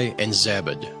 Uthai and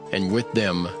Zabad, and with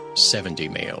them 70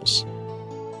 males.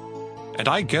 And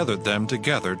I gathered them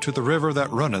together to the river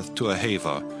that runneth to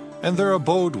Ahava, and there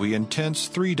abode we in tents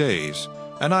 3 days.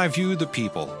 And I viewed the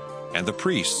people, and the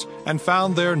priests, and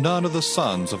found there none of the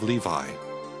sons of Levi.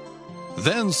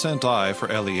 Then sent I for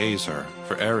Eleazar,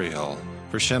 for Ariel,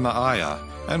 for Shemaiah,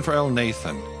 and for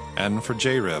Elnathan, and for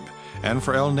Jarib, and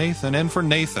for Elnathan, and for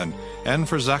Nathan, and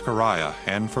for Zechariah,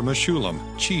 and for Meshullam,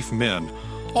 chief men,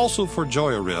 also for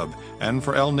Joiarib, and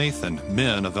for Elnathan,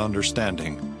 men of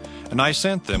understanding. And I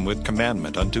sent them with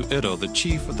commandment unto Iddo the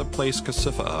chief of the place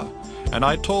Casiphia. And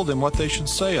I told them what they should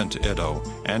say unto Iddo,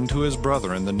 and to his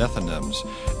brethren the Nethinims,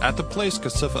 at the place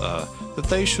Casiphia, that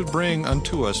they should bring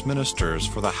unto us ministers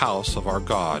for the house of our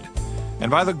God.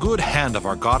 And by the good hand of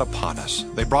our God upon us,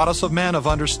 they brought us a man of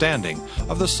understanding,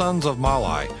 of the sons of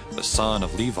Malai, the son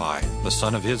of Levi, the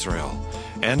son of Israel,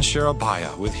 and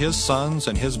Sherebiah with his sons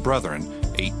and his brethren,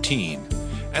 18.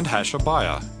 And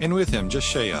Hashabiah, and with him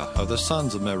Jeshaiah of the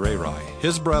sons of Merari,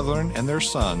 his brethren and their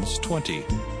sons, 20.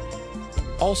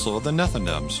 Also the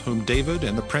Nethinims, whom David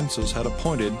and the princes had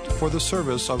appointed for the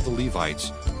service of the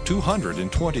Levites,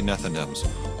 220 Nethinims,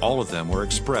 all of them were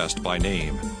expressed by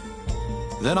name.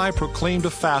 Then I proclaimed a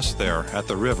fast there at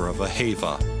the river of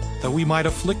Ahava, that we might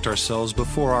afflict ourselves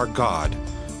before our God,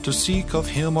 to seek of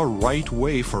him a right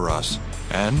way for us,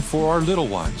 and for our little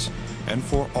ones, and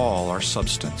for all our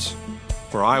substance.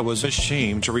 For I was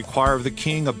ashamed to require of the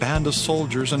king a band of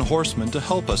soldiers and horsemen to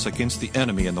help us against the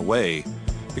enemy in the way,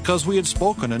 because we had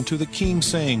spoken unto the king,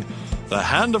 saying, The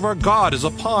hand of our God is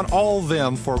upon all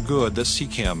them for good that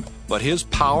seek him, but his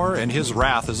power and his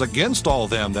wrath is against all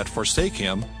them that forsake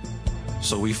him.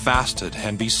 So we fasted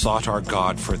and besought our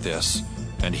God for this,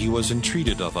 and he was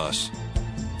entreated of us.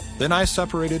 Then I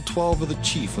separated 12 of the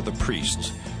chief of the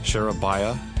priests,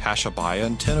 Sherebiah, Hashabiah,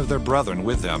 and 10 of their brethren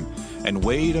with them, and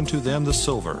weighed unto them the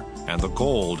silver, and the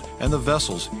gold, and the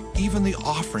vessels, even the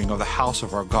offering of the house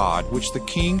of our God, which the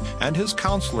king and his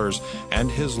counselors and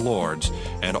his lords,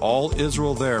 and all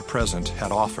Israel there present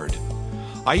had offered.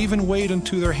 I even weighed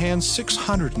unto their hands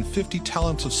 650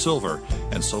 talents of silver,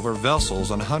 and silver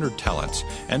vessels 100 talents,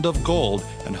 and of gold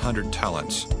 100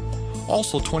 talents.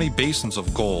 Also 20 basins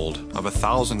of gold, of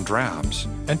 1,000 drams,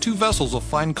 and 2 vessels of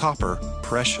fine copper,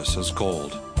 precious as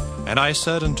gold. And I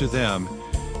said unto them,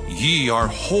 Ye are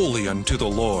holy unto the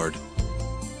Lord.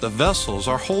 The vessels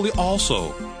are holy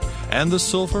also, and the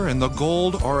silver and the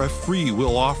gold are a free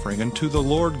will offering unto the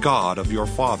Lord God of your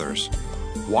fathers.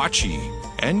 Watch ye,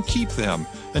 and keep them,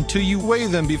 until you weigh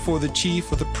them before the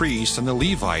chief of the priests and the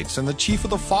Levites and the chief of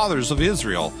the fathers of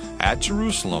Israel at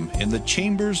Jerusalem in the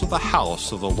chambers of the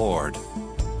house of the Lord.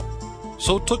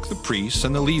 So took the priests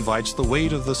and the Levites the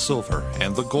weight of the silver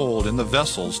and the gold in the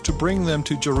vessels to bring them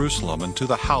to Jerusalem and to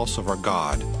the house of our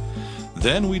God.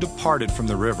 Then we departed from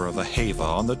the river of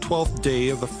Ahava on the 12th day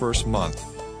of the first month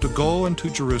to go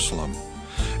unto Jerusalem.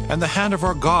 And the hand of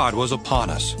our God was upon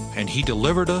us, and he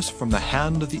delivered us from the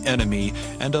hand of the enemy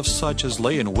and of such as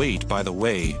lay in wait by the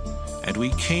way. And we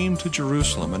came to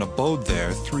Jerusalem and abode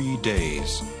there 3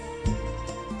 days.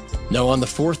 Now on the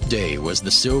 4th day was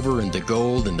the silver and the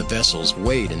gold and the vessels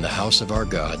weighed in the house of our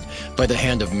God by the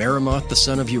hand of Meremoth the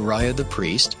son of Uriah the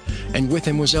priest, and with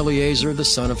him was Eleazar the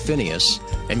son of Phinehas,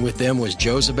 and with them was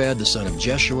Jozabad the son of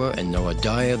Jeshua, and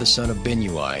Noadiah the son of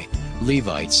Binnui,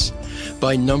 Levites,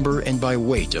 by number and by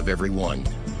weight of every one.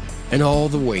 And all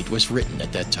the weight was written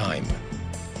at that time.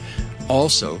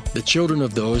 Also the children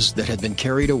of those that had been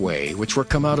carried away, which were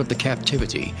come out of the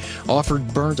captivity,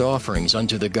 offered burnt offerings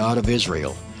unto the God of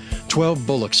Israel, 12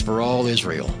 bullocks for all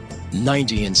Israel,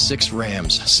 90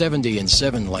 rams, 70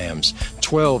 lambs,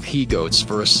 12 he-goats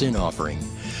for a sin offering.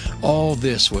 All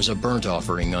this was a burnt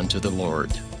offering unto the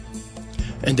Lord.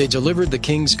 And they delivered the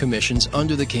king's commissions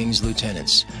unto the king's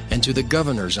lieutenants, and to the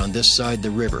governors on this side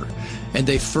the river, and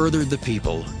they furthered the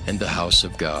people and the house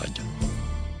of God.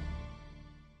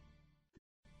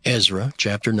 Ezra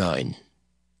chapter 9.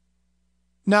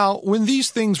 Now when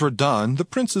these things were done, the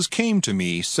princes came to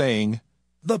me, saying,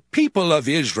 The people of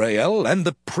Israel and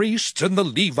the priests and the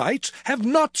Levites have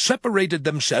not separated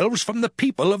themselves from the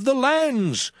people of the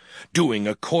lands, doing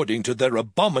according to their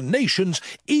abominations,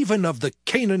 even of the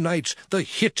Canaanites, the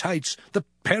Hittites, the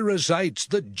Perizzites,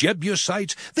 the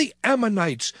Jebusites, the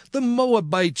Ammonites, the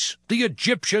Moabites, the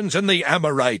Egyptians, and the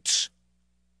Amorites.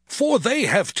 For they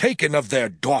have taken of their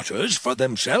daughters for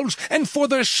themselves and for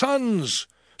their sons,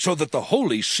 so that the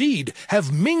holy seed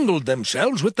have mingled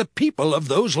themselves with the people of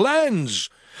those lands.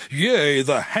 Yea,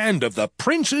 the hand of the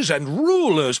princes and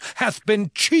rulers hath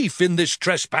been chief in this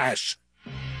trespass.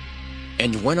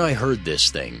 And when I heard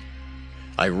this thing,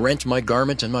 I rent my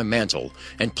garment and my mantle,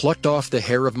 and plucked off the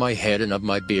hair of my head and of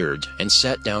my beard, and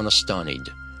sat down astonied.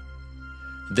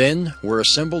 Then were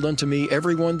assembled unto me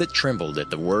every one that trembled at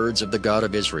the words of the God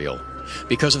of Israel,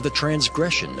 because of the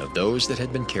transgression of those that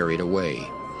had been carried away.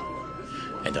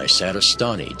 And I sat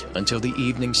astonied until the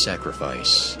evening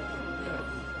sacrifice.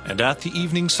 And at the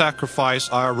evening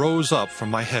sacrifice I arose up from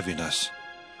my heaviness.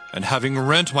 And having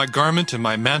rent my garment and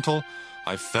my mantle,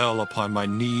 I fell upon my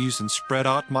knees and spread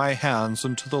out my hands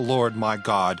unto the Lord my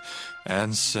God,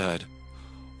 and said,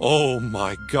 O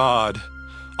my God,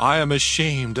 I am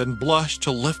ashamed and blush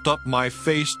to lift up my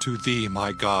face to thee,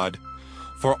 my God.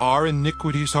 For our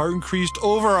iniquities are increased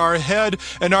over our head,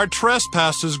 and our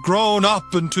trespasses grown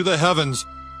up into the heavens.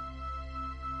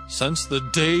 Since the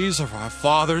days of our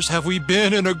fathers have we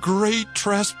been in a great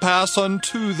trespass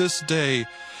unto this day.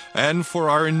 And for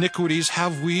our iniquities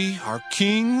have we, our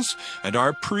kings and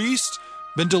our priests,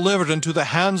 been delivered into the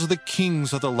hands of the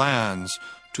kings of the lands,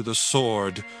 to the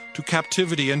sword, to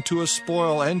captivity, and to a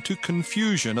spoil, and to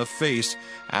confusion of face,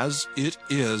 as it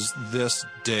is this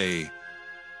day.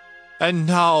 And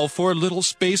now for a little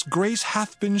space grace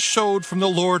hath been showed from the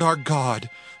Lord our God,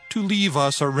 to leave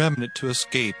us a remnant to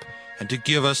escape, and to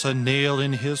give us a nail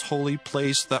in his holy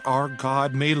place, that our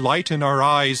God may lighten our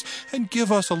eyes, and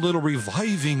give us a little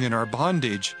reviving in our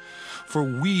bondage. For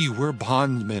we were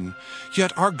bondmen,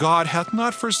 yet our God hath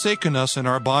not forsaken us in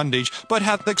our bondage, but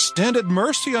hath extended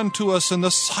mercy unto us in the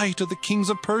sight of the kings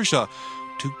of Persia,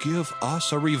 to give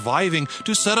us a reviving,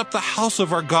 to set up the house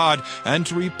of our God, and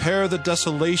to repair the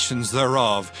desolations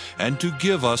thereof, and to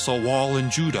give us a wall in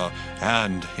Judah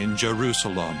and in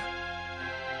Jerusalem.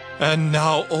 And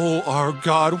now, O our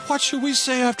God, what shall we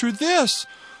say after this?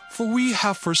 For we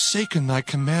have forsaken thy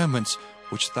commandments,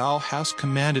 which thou hast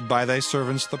commanded by thy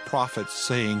servants the prophets,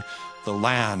 saying, The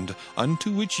land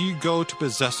unto which ye go to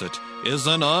possess it is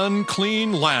an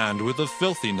unclean land, with the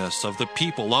filthiness of the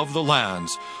people of the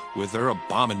lands, with their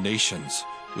abominations,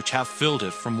 which have filled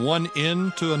it from one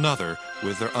end to another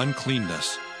with their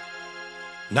uncleanness.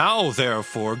 Now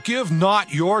therefore give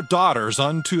not your daughters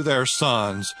unto their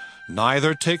sons,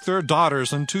 neither take their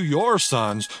daughters unto your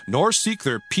sons, nor seek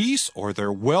their peace or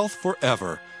their wealth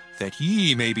forever, that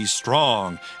ye may be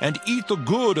strong, and eat the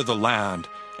good of the land,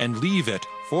 and leave it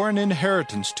for an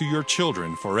inheritance to your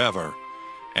children forever.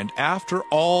 And after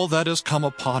all that has come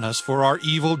upon us for our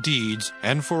evil deeds,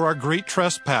 and for our great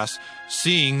trespass,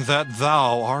 seeing that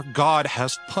thou, our God,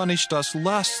 hast punished us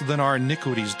less than our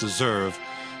iniquities deserve,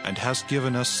 and hast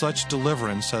given us such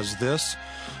deliverance as this,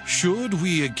 should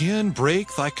we again break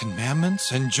thy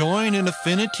commandments, and join in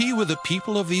affinity with the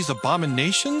people of these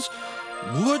abominations?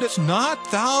 Wouldst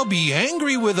not thou be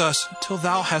angry with us till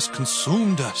thou hast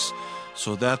consumed us,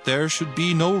 so that there should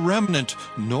be no remnant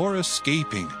nor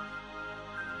escaping?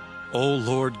 O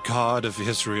Lord God of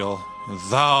Israel,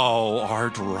 thou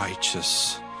art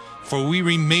righteous. For we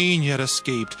remain yet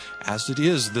escaped, as it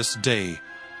is this day.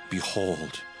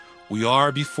 Behold, we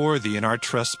are before thee in our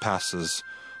trespasses,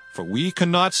 for we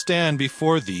cannot stand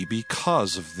before thee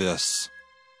because of this.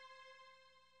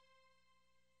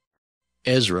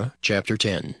 Ezra chapter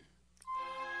 10.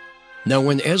 Now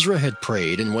when Ezra had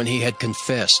prayed, and when he had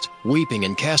confessed, weeping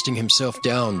and casting himself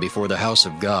down before the house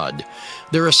of God,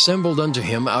 there assembled unto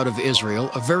him out of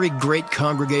Israel a very great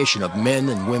congregation of men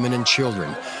and women and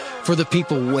children, for the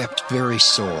people wept very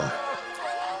sore.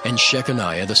 And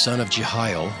Shechaniah the son of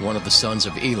Jehiel, one of the sons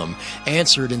of Elam,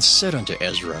 answered and said unto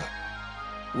Ezra,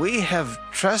 We have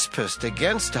trespassed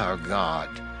against our God,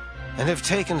 and have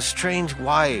taken strange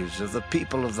wives of the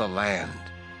people of the land.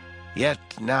 Yet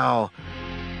now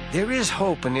there is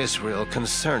hope in Israel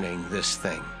concerning this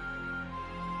thing.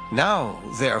 Now,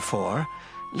 therefore,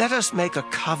 let us make a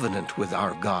covenant with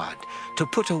our God, to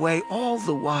put away all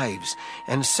the wives,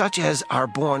 and such as are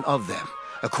born of them,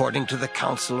 according to the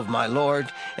counsel of my Lord,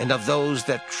 and of those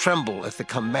that tremble at the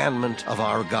commandment of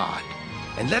our God.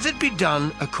 And let it be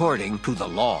done according to the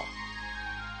law.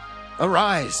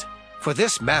 Arise, for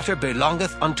this matter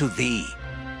belongeth unto thee.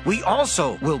 We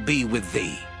also will be with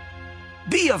thee.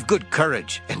 Be of good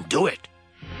courage, and do it.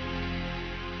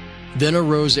 Then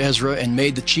arose Ezra and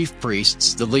made the chief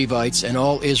priests, the Levites, and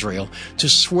all Israel to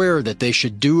swear that they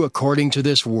should do according to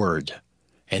this word.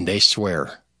 And they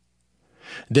sware.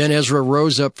 Then Ezra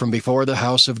rose up from before the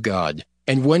house of God,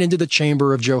 and went into the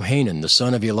chamber of Johanan the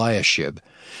son of Eliashib.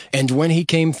 And when he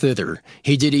came thither,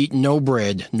 he did eat no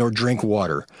bread, nor drink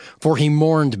water, for he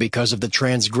mourned because of the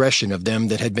transgression of them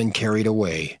that had been carried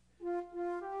away.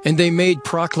 And they made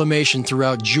proclamation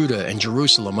throughout Judah and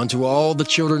Jerusalem unto all the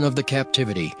children of the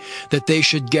captivity, that they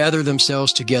should gather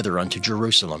themselves together unto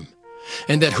Jerusalem,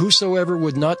 and that whosoever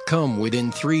would not come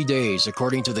within 3 days,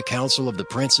 according to the counsel of the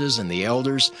princes and the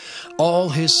elders, all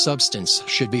his substance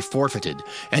should be forfeited,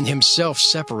 and himself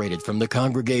separated from the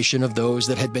congregation of those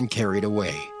that had been carried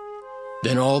away.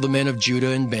 Then all the men of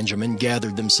Judah and Benjamin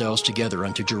gathered themselves together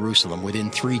unto Jerusalem within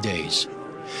 3 days.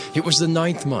 It was the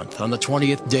 9th month, on the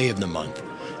 20th day of the month.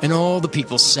 And all the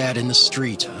people sat in the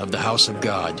street of the house of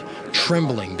God,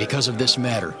 trembling because of this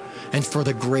matter, and for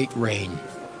the great rain.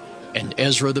 And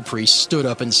Ezra the priest stood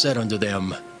up and said unto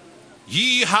them,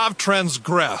 Ye have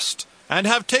transgressed, and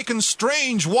have taken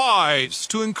strange wives,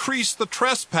 to increase the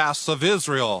trespass of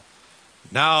Israel.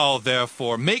 Now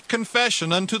therefore make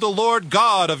confession unto the Lord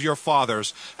God of your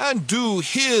fathers, and do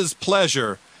his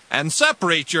pleasure, and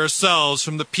separate yourselves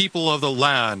from the people of the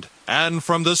land, and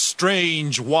from the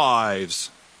strange wives.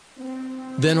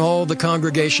 Then all the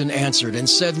congregation answered and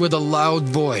said with a loud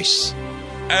voice,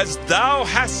 As thou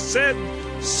hast said,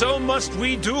 so must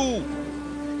we do.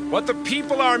 But the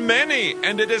people are many,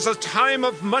 and it is a time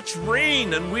of much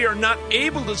rain, and we are not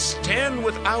able to stand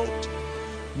without.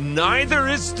 Neither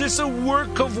is this a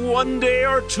work of 1 day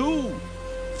or 2,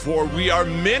 for we are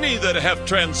many that have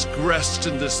transgressed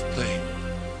in this thing.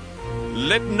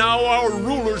 Let now our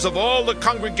rulers of all the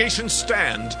congregation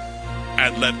stand,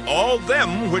 and let all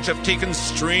them which have taken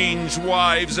strange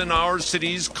wives in our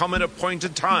cities come at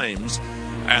appointed times,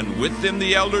 and with them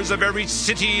the elders of every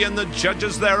city and the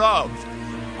judges thereof,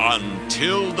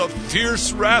 until the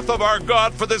fierce wrath of our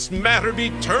God for this matter be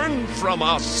turned from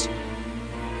us.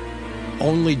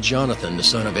 Only Jonathan the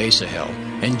son of Asahel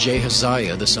and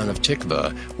Jahaziah the son of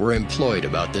Tikvah were employed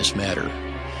about this matter.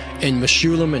 And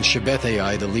Meshullam and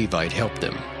Shabbethai the Levite helped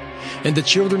them. And the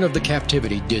children of the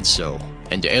captivity did so.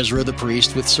 and Ezra the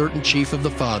priest with certain chief of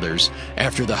the fathers,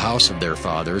 after the house of their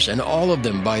fathers, and all of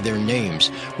them by their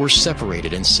names, were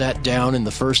separated and sat down in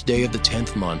the first day of the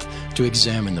 10th month to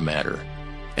examine the matter.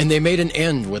 And they made an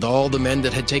end with all the men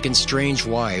that had taken strange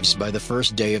wives by the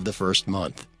first day of the first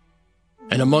month.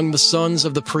 And among the sons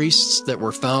of the priests that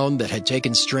were found that had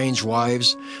taken strange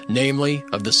wives, namely,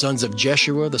 of the sons of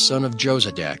Jeshua the son of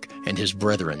Jozadak and his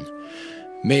brethren,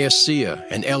 Maaseiah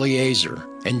and Eleazar,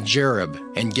 and Jerib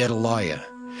and Gedaliah.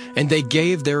 And they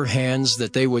gave their hands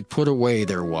that they would put away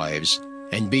their wives,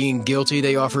 and being guilty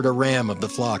they offered a ram of the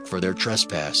flock for their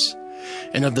trespass.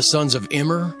 And of the sons of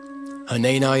Immer,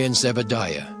 Hanani and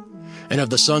Zebadiah. And of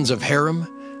the sons of Harim,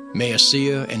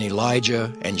 Maaseiah and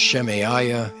Elijah and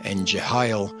Shemaiah and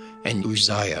Jehiel and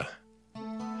Uzziah.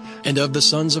 And of the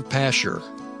sons of Pashur,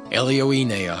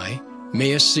 Elioenai,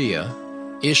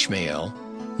 Maaseiah, Ishmael,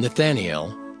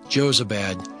 Nathaniel,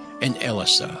 Jozabad, and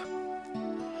Elisah.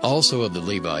 Also of the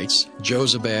Levites,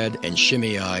 Jozabad and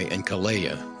Shimei and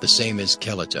Kaleah, the same as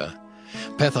Kelita,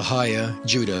 Pethahiah,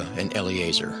 Judah, and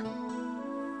Eleazar.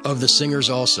 Of the singers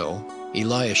also,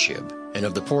 Eliashib, and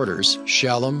of the porters,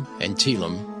 Shallum, and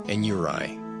Telem, and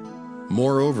Uri.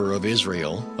 Moreover of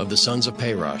Israel, of the sons of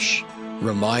Parosh,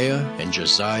 Ramiah, and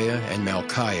Josiah, and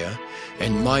Malchiah,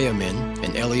 and Miamin,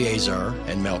 and Eleazar,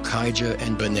 and Malchijah,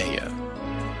 and Benaiah.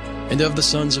 And of the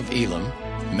sons of Elam,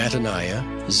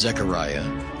 Mattaniah, Zechariah,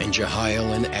 and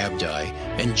Jehiel, and Abdi,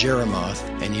 and Jeremoth,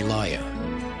 and Eliah.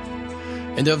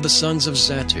 And of the sons of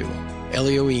Zatu,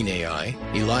 Elioenai,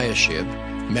 Eliashib,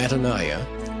 Mattaniah,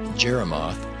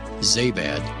 Jeremoth,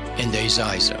 Zabad, and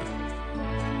Aziza.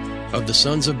 Of the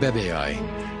sons of Bebai,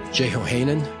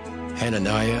 Jehohanan,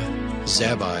 Hananiah,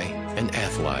 Zabai, and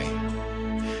Athli.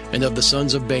 And of the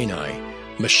sons of Bani,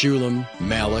 Meshullam,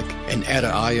 Malach, and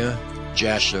Adaiah,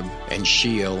 Jashub, and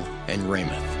Sheel, and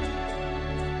Ramoth.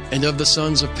 And of the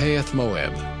sons of Pahath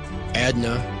Moab,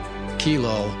 Adnah,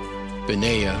 Kelal,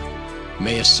 Benaiah,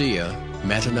 Maaseiah,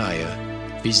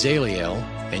 Mattaniah, Bezaliel,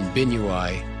 and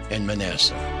Binui, and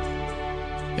Manasseh.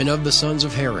 And of the sons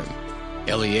of Harim,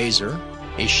 Eleazar,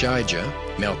 Ishijah,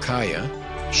 Malchiah,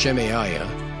 Shemaiah,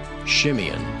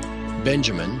 Shimeon,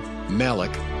 Benjamin,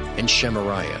 Malach, and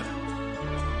Shemariah.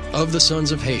 Of the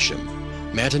sons of Hashem,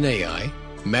 Mattaniah,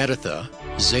 Mattatha,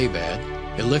 Zabad,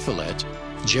 Eliphalet,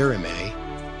 Jeremiah,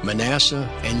 Manasseh,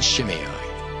 and Shimei.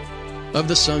 Of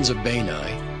the sons of Bani,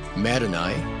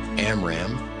 Madani,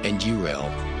 Amram, and Uel,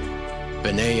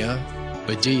 Benaiah,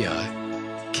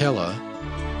 Badiah, Kela,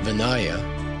 Benaiah,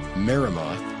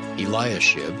 Meremoth,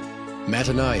 Eliashib,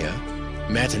 Mattaniah,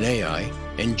 Mattanai,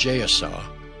 and Jaasah,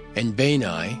 and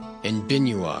Bani, and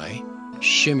Binui,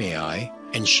 Shimei,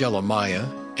 and Shelemiah,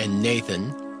 and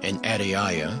Nathan, and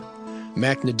Adaiah,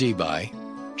 Machnadibai,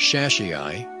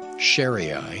 Shashai,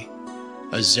 Sharai,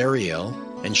 Azariel,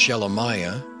 and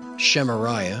Shelemiah,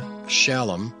 Shemariah,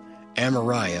 Shallum,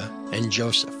 Amariah, and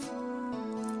Joseph.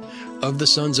 Of the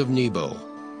sons of Nebo,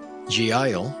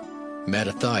 Jeiel,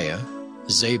 Mattathiah,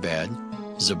 Zabad,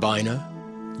 Zabina,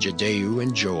 Jadeu,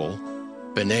 and Joel,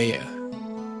 Benaiah.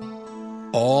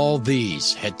 All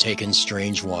these had taken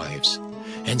strange wives,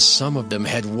 and some of them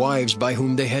had wives by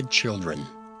whom they had children.